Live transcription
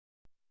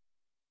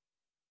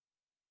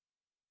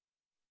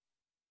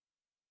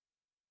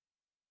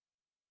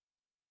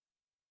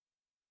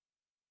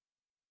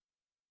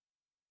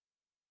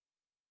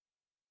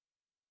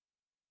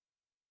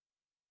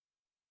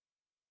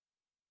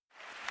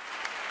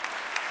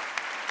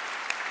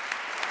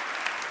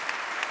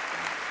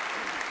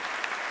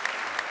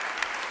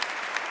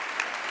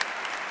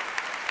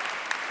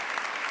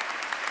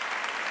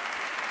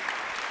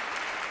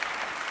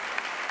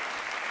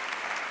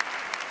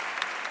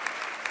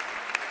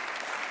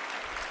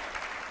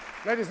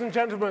Ladies and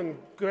gentlemen,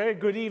 very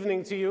good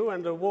evening to you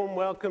and a warm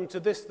welcome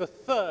to this, the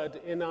third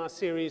in our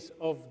series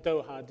of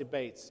Doha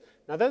debates.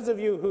 Now, those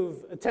of you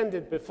who've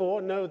attended before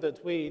know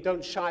that we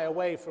don't shy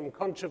away from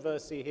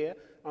controversy here.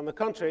 On the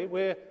contrary,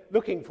 we're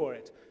looking for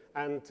it,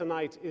 and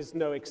tonight is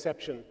no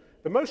exception.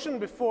 The motion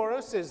before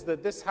us is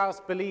that this House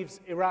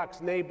believes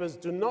Iraq's neighbours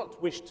do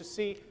not wish to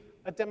see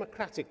a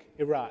democratic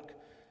Iraq.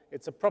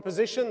 It's a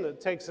proposition that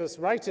takes us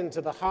right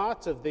into the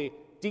heart of the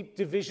deep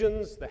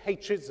divisions, the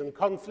hatreds and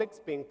conflicts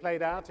being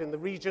played out in the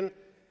region,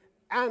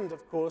 and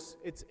of course,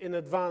 it's in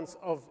advance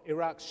of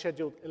Iraq's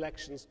scheduled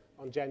elections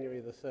on January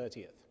the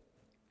 30th.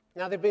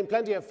 Now, there have been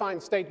plenty of fine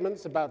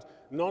statements about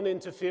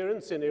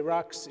non-interference in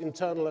Iraq's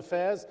internal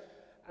affairs,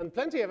 and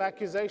plenty of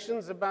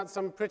accusations about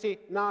some pretty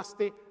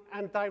nasty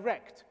and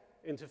direct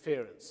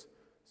interference.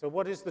 So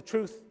what is the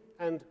truth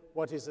and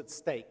what is at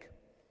stake?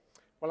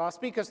 Well, our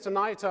speakers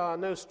tonight are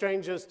no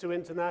strangers to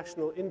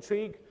international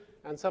intrigue,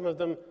 and some of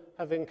them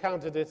have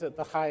encountered it at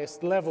the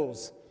highest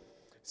levels.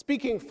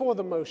 Speaking for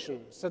the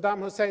motion,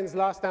 Saddam Hussein's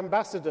last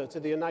ambassador to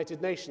the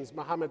United Nations,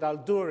 Mohammed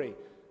Al-Douri.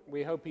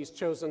 We hope he's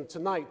chosen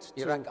tonight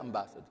to... Iraq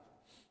ambassador.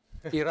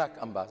 Iraq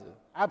ambassador.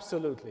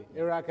 Absolutely,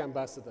 Iraq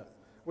ambassador.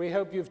 We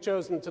hope you've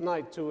chosen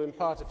tonight to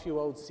impart a few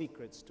old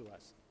secrets to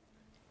us.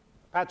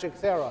 Patrick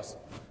Theros,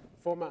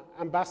 former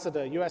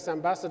ambassador, US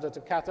ambassador to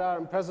Qatar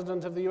and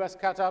president of the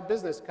US-Qatar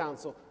Business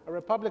Council, a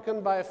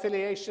Republican by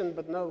affiliation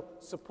but no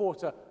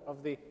supporter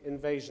of the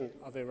invasion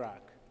of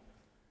Iraq.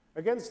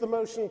 Against the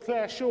motion,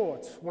 Clare,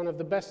 one of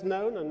the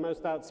best-known and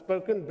most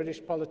outspoken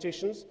British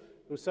politicians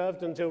who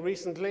served until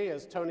recently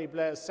as Tony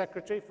Blair's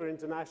Secretary for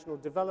International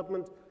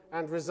Development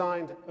and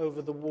resigned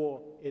over the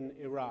war in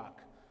Iraq.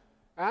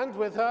 And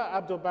with her,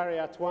 Abdel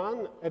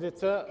Atwan,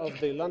 editor of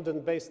the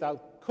London-based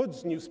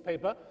Al-Quds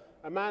newspaper,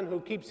 a man who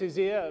keeps his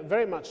ear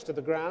very much to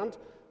the ground,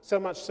 so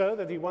much so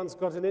that he once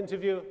got an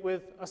interview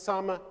with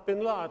Osama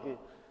bin Laden.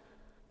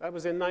 That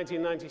was in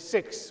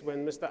 1996,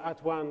 when Mr.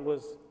 Atwan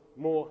was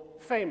more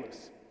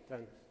famous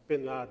than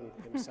bin Laden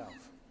himself.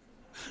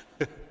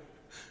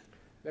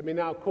 Let me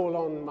now call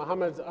on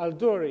Mohammed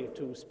Al-Douri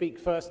to speak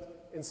first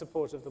in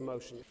support of the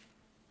motion.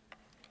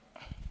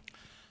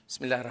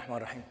 Bismillah ar-Rahman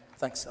ar-Rahim.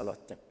 Thanks a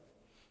lot, Tim.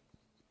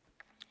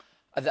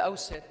 At the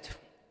outset,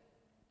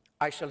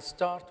 I shall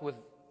start with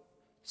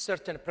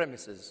certain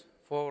premises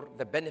for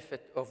the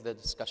benefit of the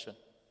discussion.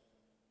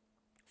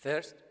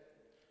 First,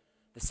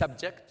 the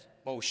subject,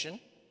 motion,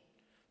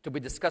 to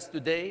be discussed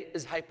today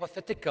is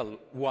hypothetical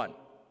one.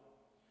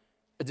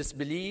 It is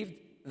believed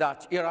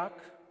that Iraq,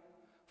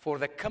 for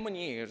the coming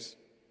years,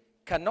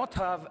 cannot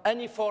have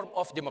any form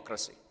of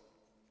democracy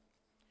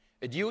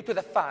due to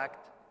the fact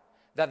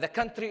that the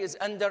country is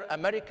under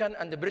American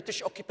and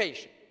British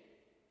occupation.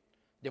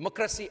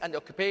 Democracy and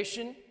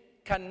occupation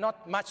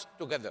cannot match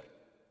together.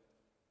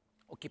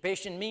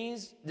 Occupation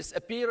means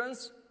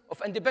disappearance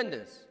of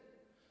independence,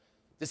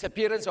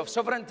 disappearance of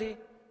sovereignty,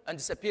 and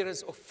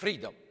disappearance of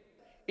freedom.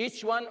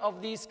 Each one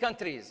of these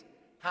countries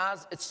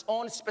has its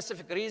own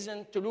specific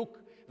reason to look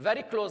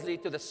very closely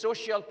to the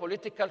social,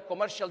 political,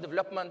 commercial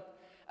development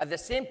at the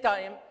same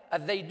time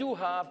as they do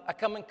have a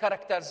common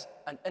characters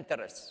and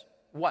interests.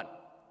 One,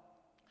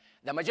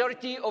 the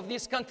majority of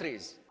these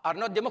countries are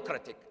not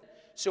democratic,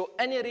 so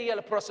any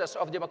real process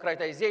of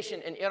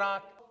democratization in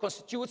Iraq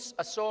constitutes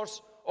a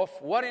source of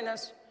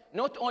worriness,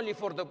 not only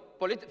for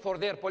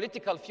their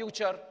political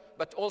future,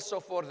 but also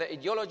for the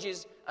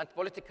ideologies and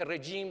political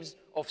regimes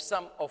of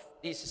some of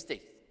these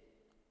states.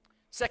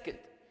 Second,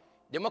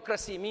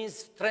 democracy means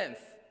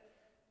strength.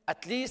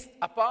 At least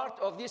a part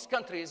of these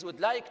countries would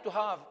like to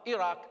have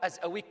Iraq as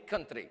a weak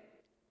country.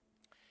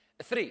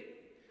 Three,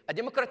 a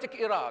democratic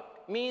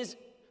Iraq means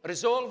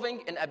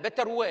resolving in a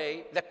better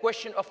way the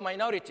question of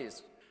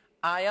minorities.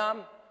 I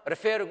am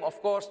referring,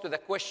 of course, to the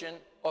question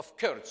of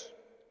Kurds.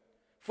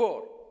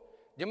 Four,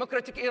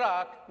 democratic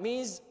Iraq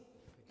means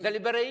the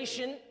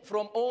liberation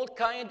from all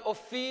kinds of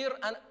fear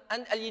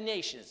and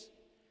alienations.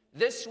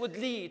 This would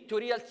lead to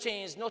real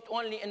change, not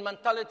only in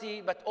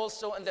mentality, but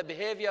also in the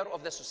behavior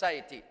of the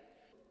society.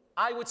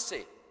 I would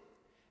say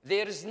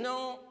there is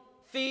no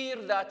fear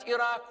that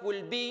Iraq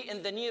will be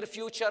in the near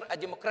future a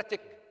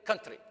democratic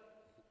country.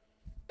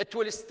 It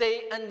will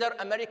stay under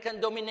American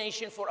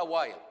domination for a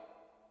while.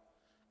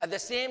 At the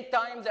same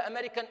time, the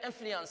American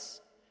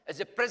influence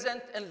is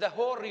present in the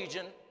whole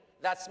region.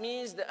 That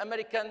means the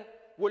American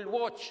will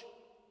watch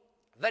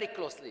very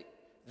closely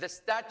the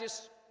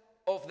status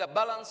of the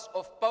balance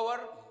of power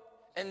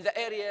in the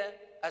area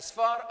as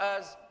far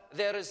as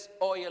there is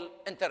oil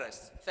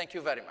interest. Thank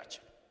you very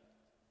much.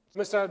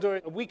 Mr.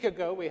 Al-Douri, a week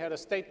ago we had a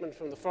statement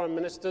from the foreign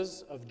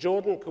ministers of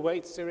Jordan,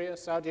 Kuwait, Syria,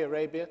 Saudi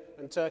Arabia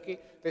and Turkey.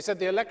 They said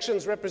the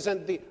elections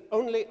represent the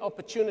only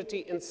opportunity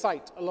in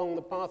sight along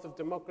the path of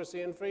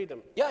democracy and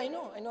freedom. Yeah, I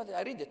know that.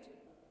 I read it.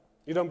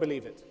 You don't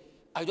believe it?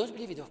 I don't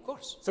believe it, of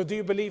course. So do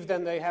you believe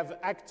then they have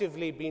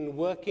actively been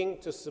working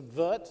to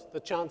subvert the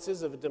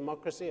chances of a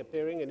democracy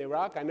appearing in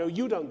Iraq? I know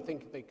you don't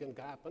think they can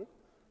happen,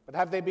 But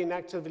have they been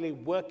actively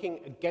working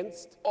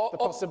against the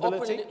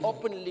possibility?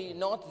 Openly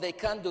not. They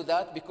can't do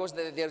that because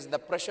there's the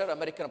pressure,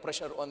 American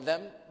pressure on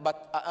them.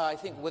 But I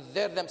think with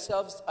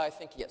themselves, I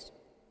think yes.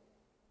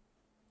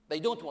 They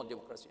don't want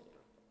democracy in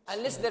Iraq.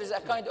 Unless there is a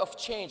kind of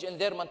change in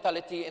their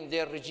mentality, in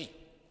their regime,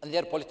 in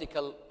their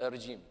political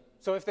regime.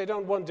 So if they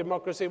don't want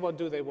democracy, what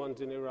do they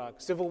want in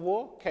Iraq? Civil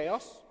war?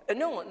 Chaos?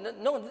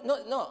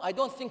 No, I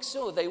don't think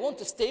so. They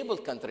want a stable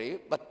country,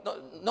 but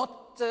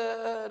not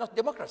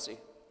democracy.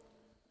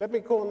 Let me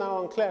call now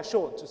on Clare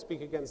Short to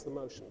speak against the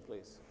motion,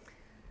 please.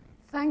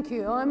 Thank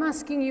you. I'm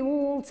asking you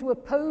all to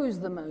oppose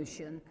the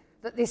motion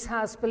that this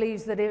House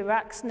believes that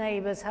Iraq's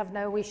neighbours have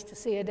no wish to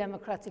see a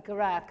democratic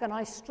Iraq. And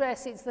I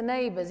stress it's the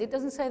neighbours. It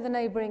doesn't say the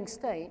neighbouring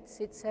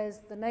states. It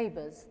says the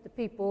neighbours, the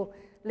people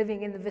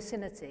living in the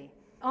vicinity.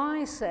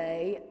 I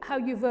say how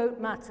you vote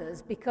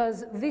matters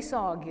because this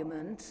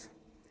argument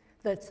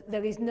that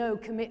there is no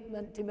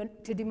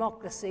commitment to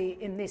democracy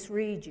in this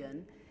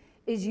region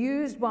is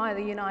used by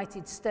the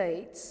United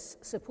States,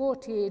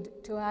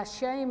 supported to our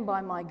shame by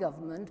my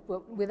government,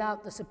 but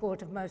without the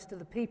support of most of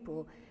the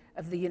people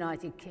of the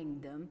United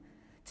Kingdom,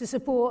 to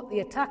support the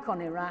attack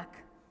on Iraq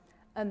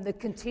and the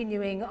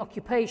continuing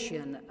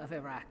occupation of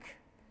Iraq.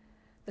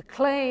 The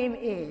claim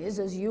is,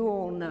 as you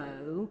all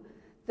know,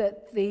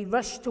 that the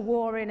rush to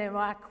war in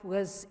Iraq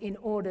was in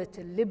order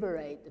to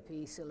liberate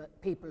the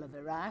people of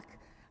Iraq,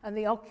 and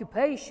the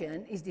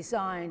occupation is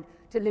designed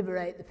to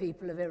liberate the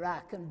people of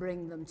Iraq and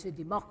bring them to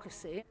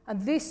democracy.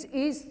 And this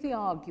is the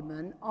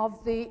argument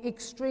of the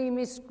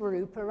extremist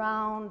group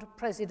around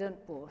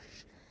President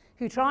Bush,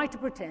 who try to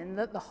pretend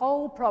that the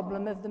whole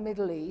problem of the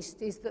Middle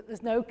East is that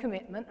there's no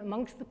commitment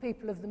amongst the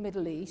people of the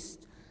Middle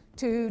East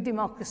to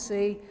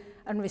democracy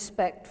and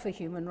respect for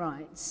human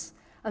rights,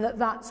 and that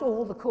that's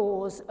all the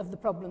cause of the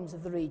problems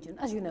of the region.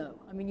 As you know,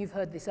 I mean, you've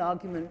heard this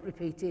argument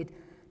repeated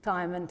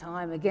time and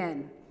time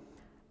again.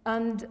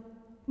 And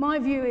my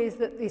view is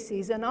that this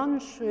is an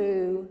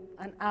untrue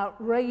and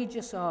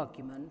outrageous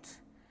argument,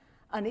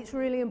 and it's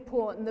really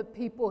important that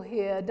people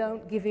here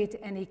don't give it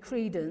any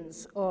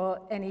credence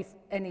or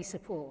any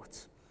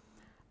support.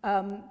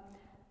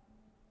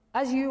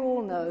 As you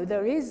all know,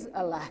 there is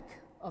a lack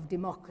of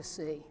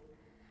democracy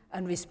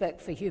and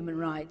respect for human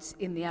rights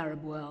in the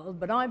Arab world,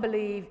 but I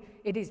believe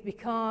it is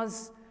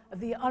because of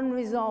the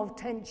unresolved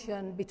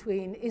tension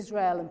between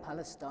Israel and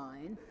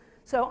Palestine.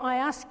 So I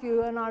ask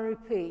you, and I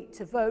repeat,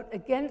 to vote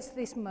against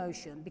this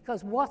motion,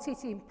 because what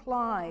it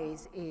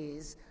implies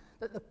is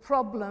that the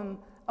problem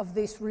of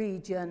this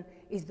region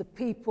is the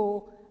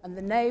people and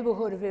the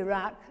neighbourhood of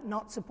Iraq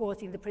not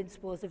supporting the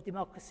principles of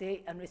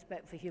democracy and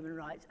respect for human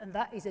rights. And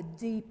that is a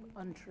deep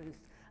untruth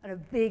and a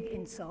big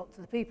insult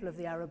to the people of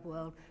the Arab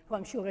world, who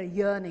I'm sure are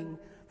yearning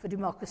for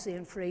democracy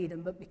and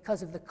freedom, but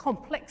because of the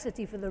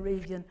complexity for the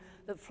region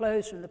that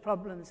flows from the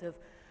problems of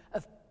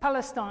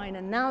Palestine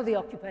and now the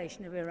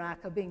occupation of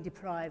Iraq, are being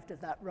deprived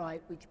of that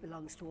right which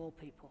belongs to all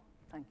people.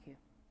 Thank you.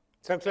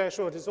 So Clare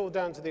Short, it's all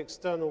down to the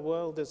external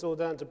world, it's all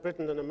down to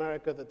Britain and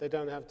America that they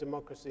don't have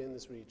democracy in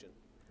this region.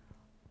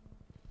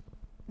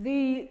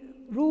 The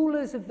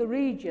rulers of the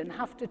region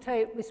have to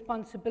take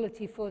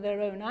responsibility for their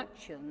own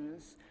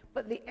actions,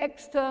 but the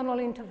external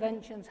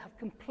interventions have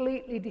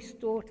completely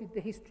distorted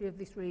the history of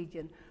this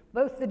region.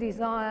 Both the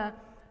desire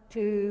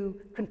to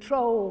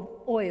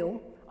control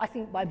oil, I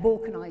think by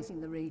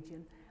balkanizing the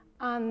region,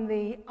 and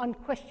the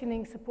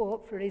unquestioning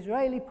support for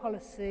Israeli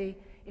policy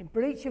in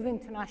breach of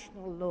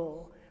international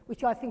law,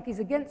 which I think is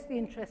against the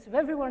interests of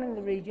everyone in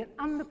the region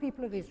and the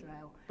people of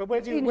Israel. But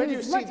where do you see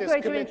this commitment?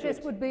 Much greater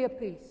interest would be a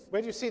peace.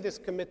 Where do you see this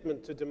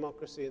commitment to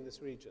democracy in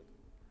this region?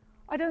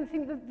 I don't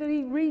think that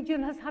the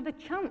region has had a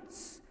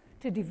chance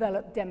to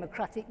develop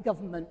democratic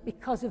government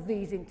because of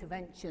these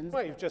interventions.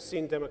 Well, you've just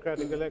seen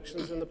democratic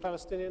elections in the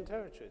Palestinian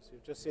territories.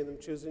 You've just seen them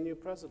choose a new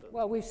president.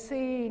 Well, we've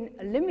seen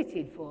a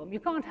limited form. You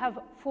can't have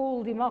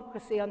full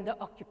democracy under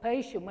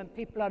occupation when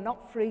people are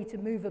not free to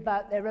move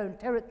about their own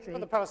territory.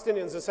 Well, the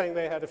Palestinians are saying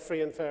they had a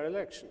free and fair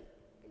election.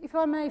 If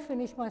I may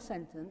finish my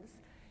sentence.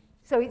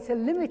 So it's a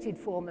limited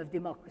form of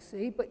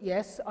democracy, but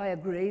yes, I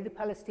agree, the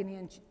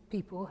Palestinian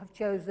people have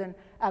chosen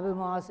Abu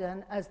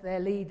Mazen as their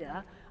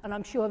leader, and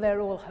I'm sure they're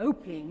all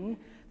hoping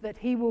that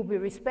he will be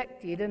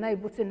respected and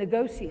able to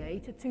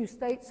negotiate a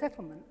two-state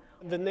settlement.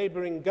 The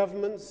neighbouring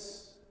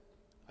governments,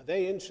 are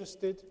they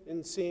interested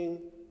in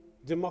seeing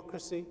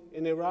democracy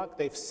in Iraq?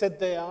 They've said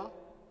they are.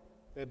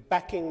 They're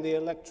backing the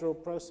electoral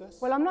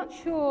process. Well, I'm not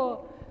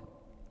sure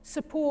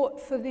support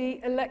for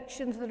the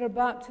elections that are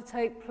about to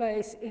take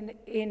place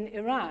in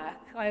Iraq,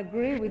 I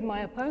agree with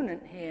my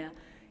opponent here,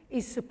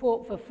 is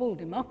support for full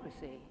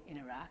democracy in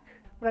Iraq.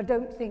 But I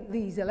don't think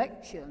these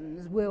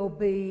elections will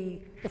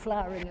be the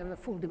flowering of a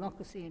full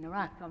democracy in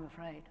Iraq, I'm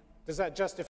afraid. Does that justify